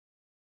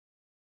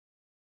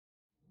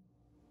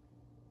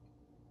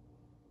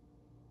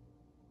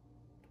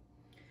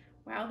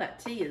Wow, that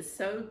tea is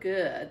so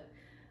good.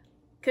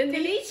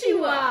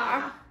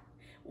 Konnichiwa!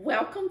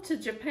 Welcome to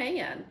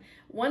Japan.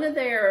 One of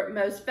their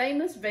most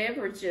famous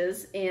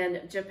beverages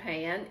in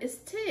Japan is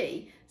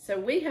tea. So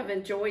we have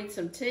enjoyed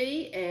some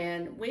tea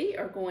and we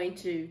are going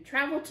to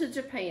travel to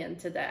Japan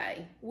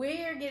today.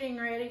 We are getting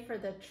ready for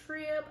the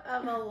trip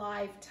of a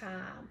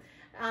lifetime.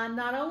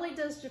 Not only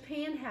does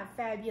Japan have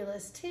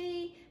fabulous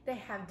tea, they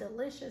have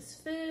delicious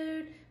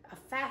food, a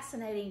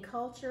fascinating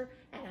culture,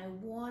 and a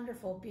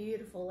wonderful,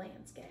 beautiful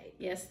landscape.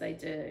 Yes, they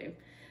do.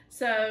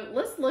 So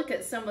let's look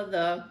at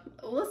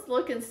let's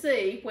look and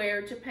see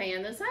where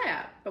Japan is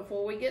at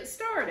before we get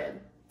started.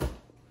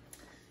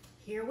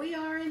 Here we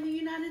are in the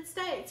United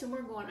States, and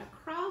we're going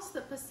across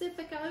the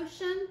Pacific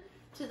Ocean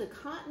to the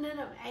continent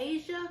of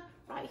Asia.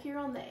 Right here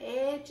on the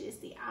edge is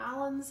the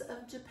islands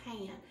of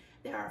Japan.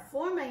 There are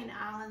 4 main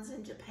islands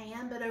in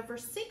Japan, but over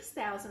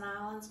 6,000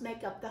 islands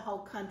make up the whole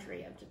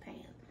country of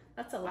Japan.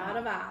 That's a lot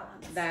of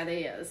islands. That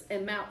is.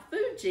 And Mount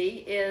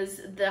Fuji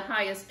is the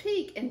highest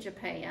peak in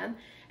Japan,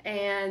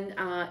 and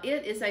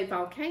it is a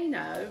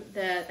volcano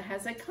that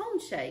has a cone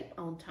shape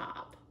on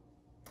top.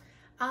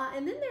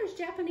 And then there's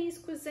Japanese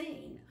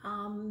cuisine.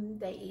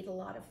 They eat a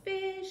lot of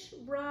fish,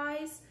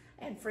 rice,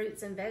 and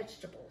fruits and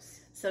vegetables.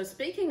 So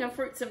speaking of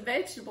fruits and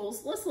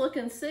vegetables, let's look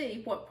and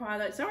see what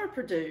products are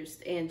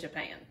produced in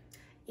Japan.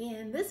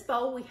 In this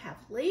bowl, we have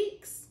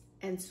leeks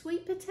and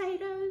sweet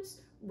potatoes,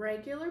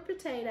 regular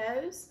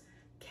potatoes,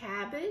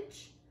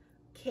 cabbage,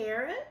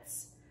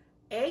 carrots,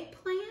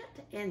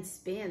 eggplant, and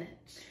spinach.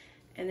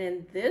 And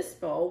in this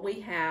bowl,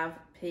 we have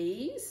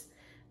peas.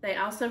 They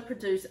also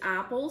produce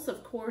apples.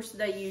 Of course,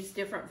 they use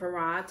different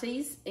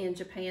varieties in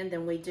Japan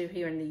than we do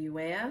here in the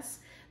U.S.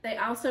 They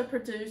also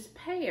produce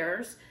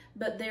pears,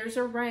 but theirs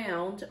are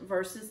round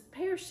versus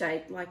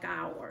pear-shaped like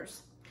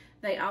ours.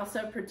 They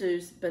also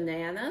produce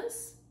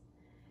bananas,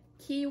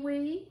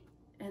 kiwi,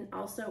 and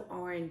also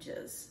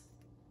oranges.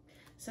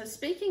 So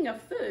speaking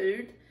of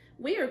food,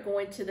 we are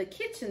going to the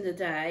kitchen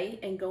today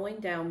and going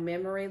down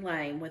memory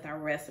lane with our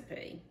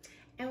recipe.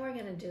 And we're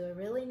going to do a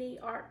really neat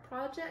art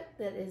project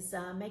that is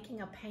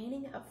making a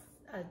painting of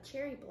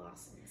cherry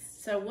blossoms.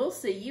 So we'll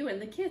see you in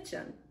the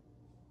kitchen.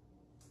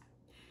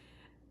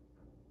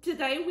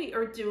 Today we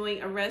are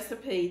doing a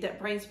recipe that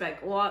brings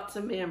back lots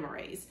of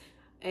memories.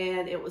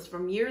 And it was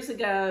from years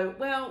ago,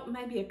 well,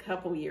 maybe a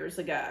couple years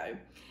ago.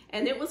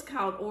 And it was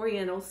called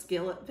Oriental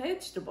Skillet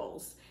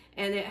Vegetables.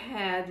 And it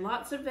had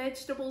lots of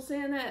vegetables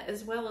in it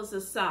as well as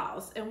a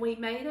sauce. And we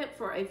made it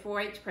for a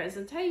 4-H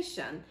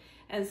presentation.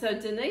 And so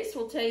Denise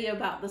will tell you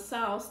about the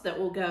sauce that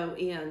will go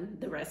in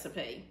the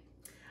recipe.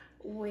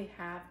 We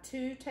have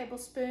 2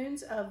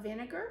 tablespoons of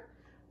vinegar,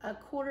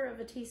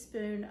 1/4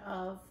 teaspoon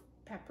of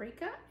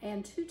paprika,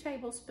 and 2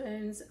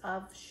 tablespoons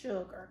of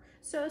sugar.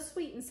 So a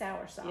sweet and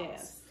sour sauce.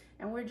 Yes.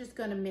 And we're just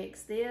going to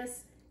mix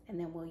this, and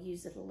then we'll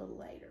use it a little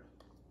later.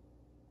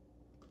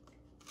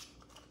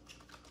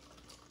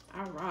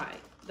 All right,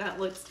 that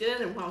looks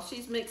good. And while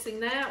she's mixing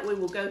that, we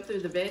will go through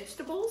the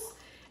vegetables.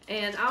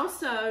 And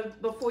also,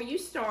 before you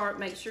start,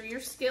 make sure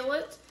your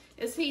skillet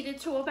is heated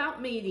to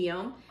about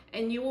medium,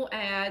 and you will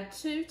add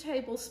 2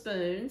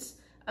 tablespoons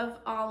of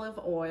olive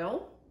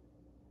oil.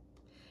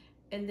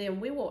 And then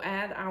we will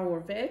add our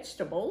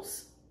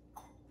vegetables.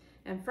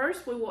 And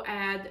first we will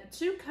add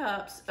 2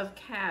 cups of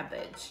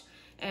cabbage.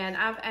 And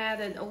I've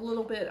added a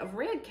little bit of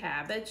red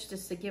cabbage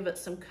just to give it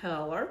some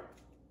color.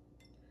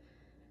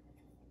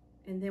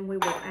 And then we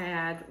will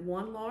add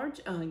 1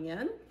 large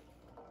onion.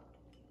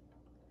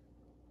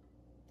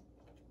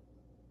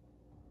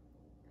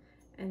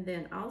 And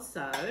then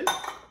also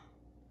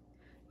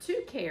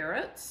 2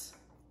 carrots.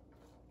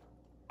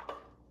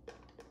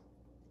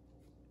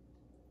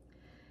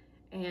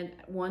 And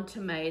 1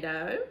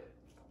 tomato.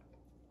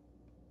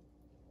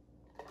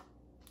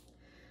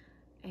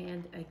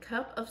 And a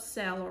cup of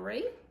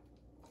celery.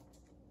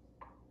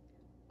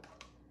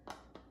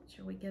 Make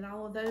sure we get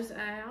all of those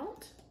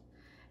out.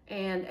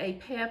 And a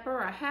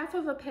pepper, a 1/2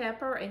 of a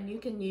pepper, and you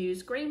can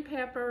use green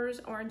peppers,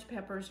 orange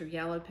peppers, or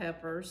yellow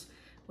peppers,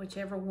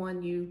 whichever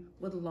one you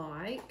would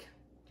like.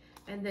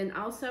 And then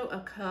also a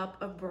cup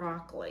of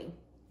broccoli.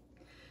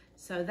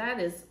 So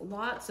that is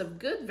lots of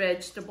good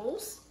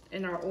vegetables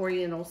in our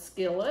Oriental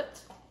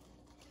skillet.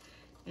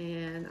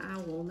 And I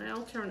will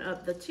now turn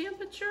up the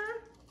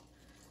temperature.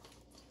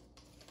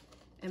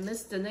 And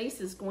Miss Denise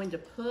is going to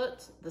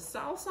put the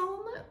sauce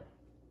on it.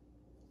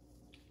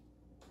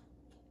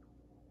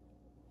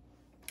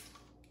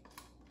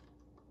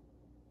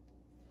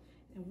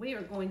 And we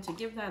are going to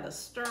give that a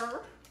stir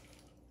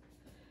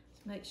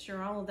to make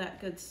sure all of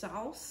that good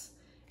sauce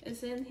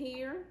is in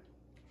here.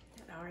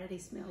 It already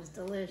smells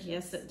delicious.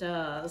 Yes, it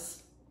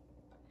does.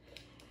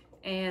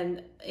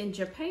 And in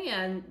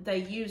Japan, they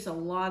use a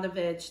lot of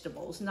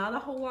vegetables, not a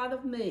whole lot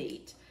of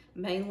meat,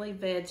 mainly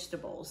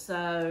vegetables.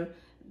 So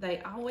they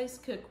always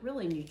cook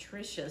really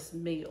nutritious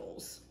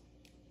meals.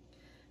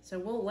 So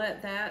we'll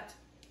let that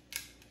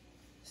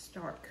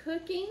start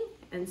cooking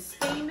and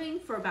steaming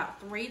for about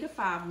 3 to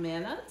 5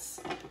 minutes.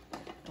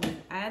 And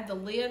we'll add the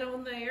lid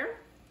on there.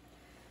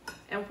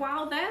 And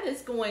while that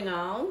is going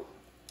on,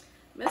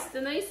 Miss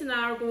Denise and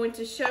I are going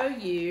to show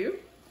you,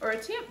 or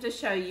attempt to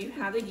show you,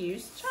 how to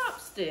use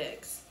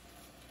chopsticks.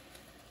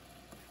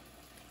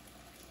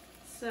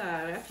 So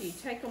after you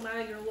take them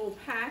out of your little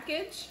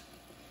package,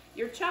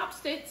 your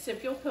chopsticks,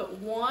 if you'll put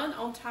one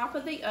on top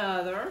of the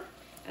other,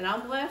 and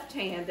I'm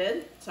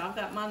left-handed, so I've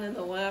got mine in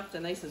the left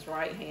and Denise is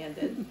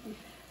right-handed.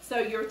 So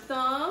your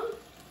thumb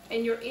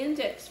and your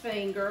index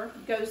finger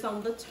goes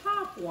on the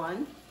top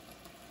one,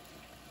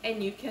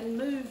 and you can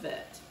move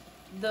it.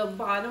 The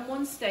bottom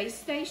one stays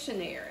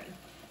stationary.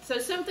 So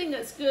something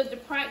that's good to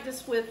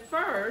practice with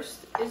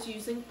first is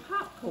using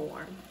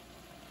popcorn.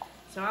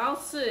 So I'll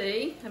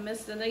see, and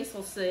Miss Denise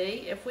will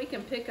see, if we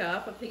can pick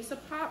up a piece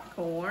of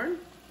popcorn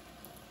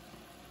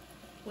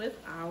with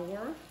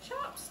our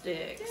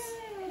chopsticks.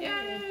 Yay!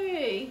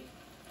 Yay!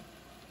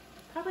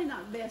 Probably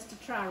not best to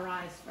try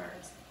rice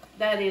first.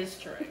 That is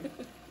true.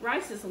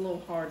 Rice is a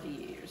little hard to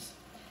use.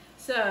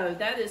 So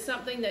that is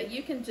something that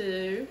you can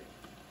do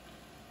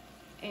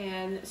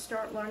and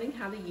start learning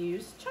how to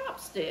use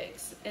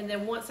chopsticks. And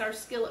then once our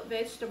skillet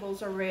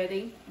vegetables are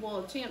ready, we'll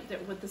attempt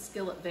it with the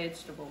skillet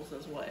vegetables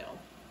as well.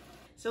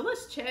 So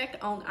let's check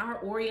on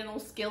our Oriental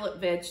skillet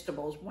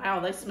vegetables. Wow,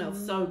 they smell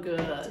so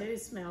good. They do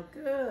smell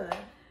good.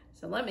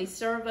 So let me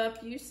serve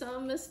up you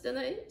some, Miss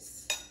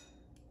Denise.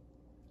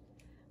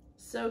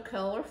 So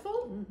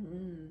colorful.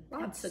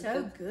 That's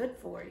so good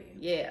for you.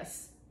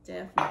 Yes,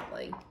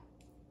 definitely.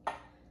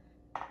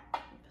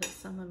 Put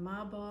some in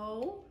my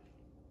bowl.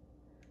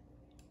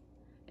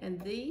 And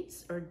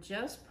these are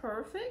just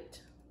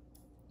perfect.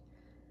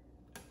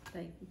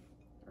 They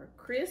are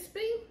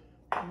crispy.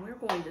 And we're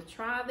going to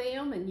try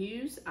them and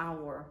use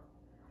our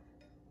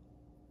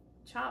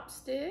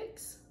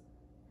chopsticks.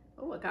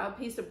 Oh, I got a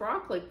piece of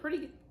broccoli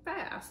pretty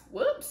fast.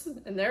 Whoops,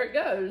 and there it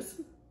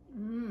goes.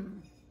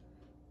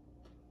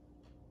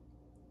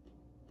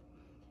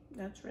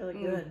 That's really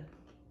good.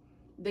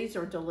 These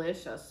are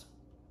delicious.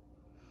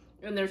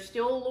 And they're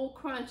still a little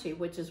crunchy,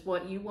 which is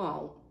what you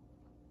want.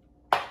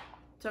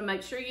 So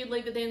make sure you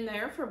leave it in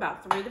there for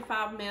about 3 to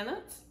 5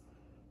 minutes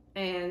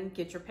and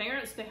get your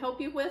parents to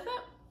help you with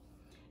it.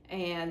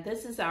 And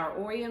this is our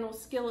Oriental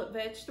Skillet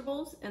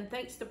Vegetables. And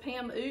thanks to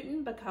Pam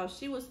Uten, because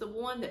she was the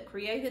one that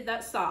created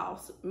that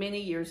sauce many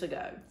years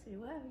ago. She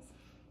was.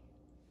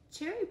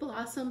 Cherry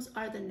blossoms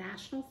are the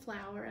national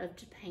flower of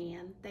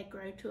Japan. They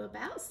grow to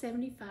about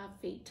 75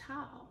 feet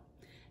tall.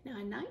 Now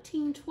in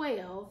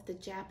 1912, the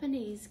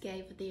Japanese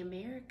gave the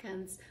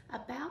Americans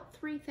about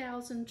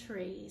 3,000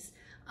 trees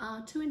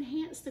to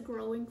enhance the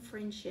growing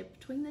friendship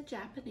between the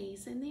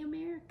Japanese and the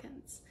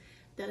Americans.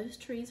 Those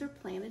trees are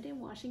planted in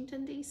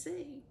Washington,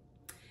 D.C.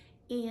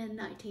 In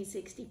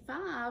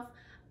 1965,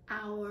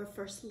 our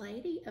First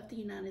Lady of the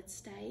United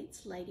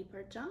States, Lady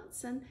Bird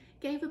Johnson,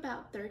 gave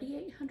about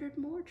 3,800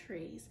 more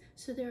trees.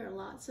 So there are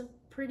lots of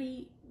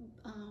pretty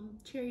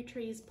cherry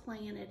trees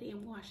planted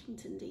in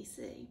Washington,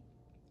 D.C.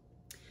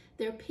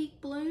 Their peak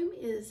bloom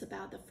is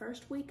about the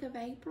first week of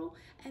April,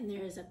 and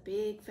there is a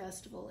big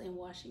festival in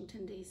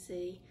Washington,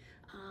 D.C.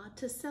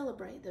 To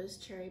celebrate those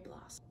cherry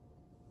blossoms.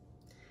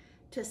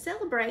 To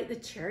celebrate the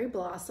cherry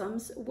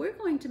blossoms, we're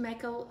going to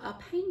make a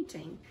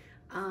painting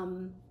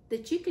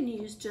that you can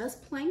use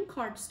just plain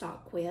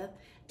cardstock with.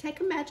 Take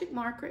a magic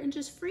marker and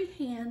just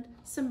freehand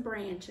some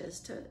branches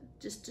to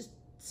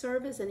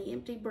serve as an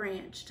empty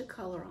branch to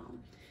color on.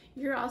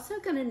 You're also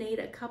going to need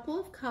a couple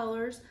of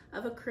colors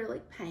of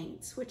acrylic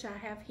paints, which I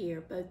have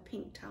here, both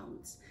pink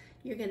tones.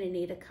 You're going to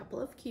need a couple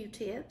of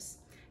Q-tips,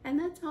 and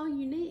that's all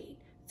you need.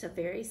 It's a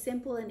very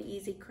simple and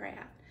easy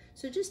craft.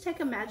 So just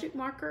take a magic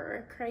marker or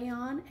a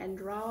crayon and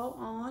draw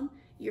on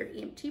your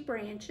empty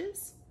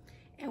branches.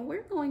 And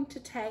we're going to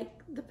take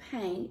the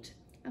paint.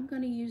 I'm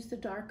going to use the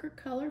darker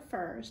color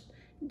first,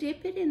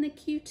 dip it in the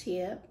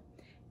Q-tip,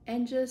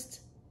 and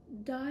just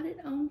dot it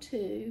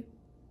onto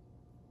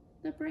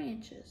the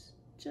branches,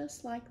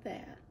 just like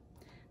that.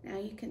 Now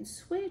you can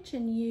switch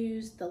and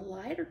use the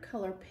lighter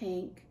color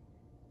pink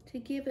to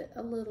give it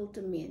a little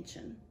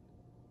dimension,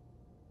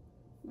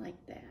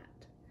 like that.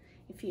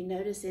 If you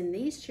notice in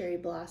these cherry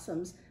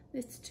blossoms,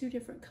 it's 2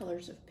 different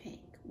colors of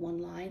pink,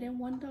 one light and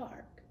one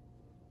dark.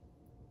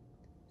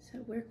 So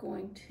we're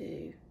going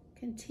to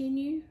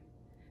continue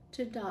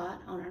to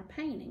dot on our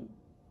painting.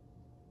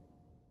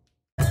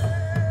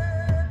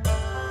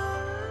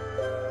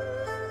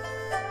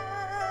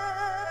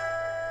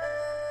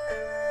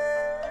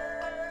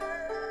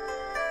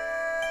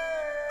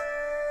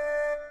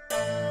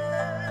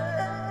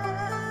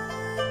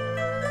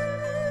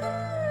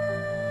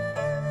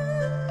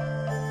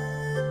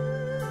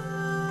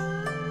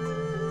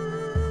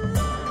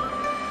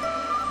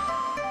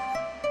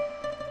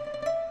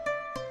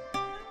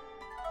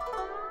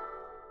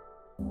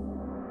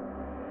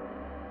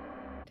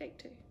 Take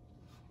 2.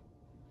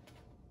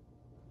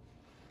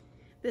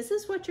 This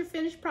is what your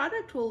finished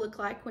product will look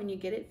like when you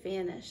get it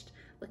finished.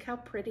 Look how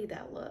pretty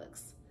that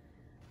looks.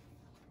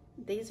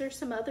 These are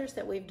some others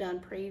that we've done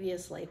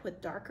previously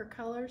with darker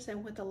colors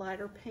and with a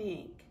lighter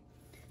pink.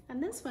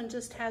 And this one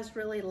just has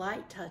really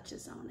light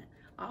touches on it.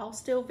 All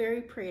still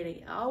very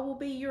pretty. All will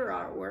be your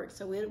artwork,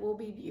 so it will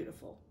be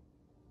beautiful.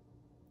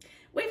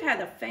 We've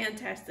had a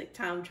fantastic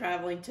time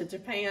traveling to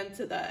Japan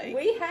today.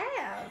 We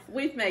have.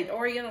 We've made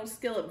Oriental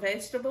Skillet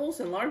Vegetables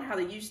and learned how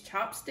to use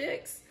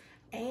chopsticks.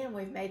 And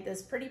we've made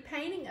this pretty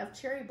painting of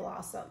cherry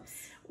blossoms.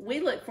 We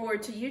look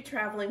forward to you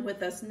traveling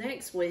with us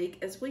next week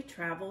as we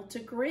travel to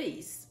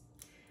Greece.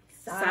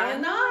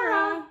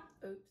 Sayonara!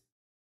 Oops.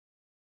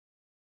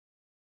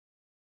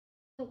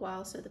 A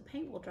while so the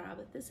paint will dry,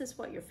 but this is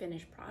what your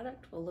finished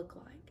product will look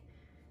like.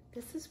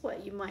 This is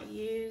what you might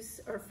use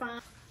or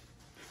find.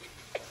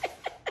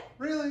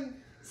 Really?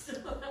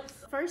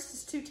 First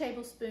is 2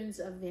 tablespoons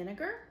of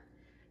vinegar.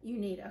 You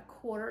need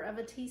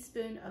 1/4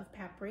 teaspoon of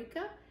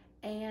paprika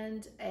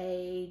and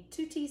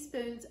 2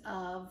 teaspoons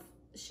of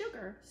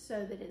sugar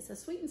so that it's a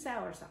sweet and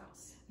sour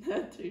sauce.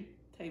 2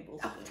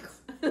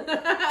 tablespoons.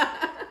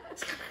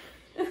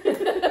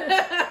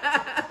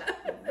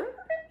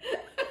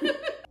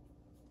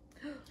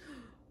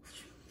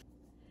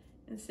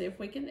 And see if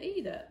we can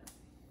eat it.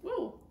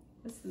 Whoa,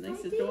 this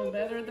niece is doing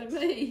better than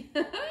me.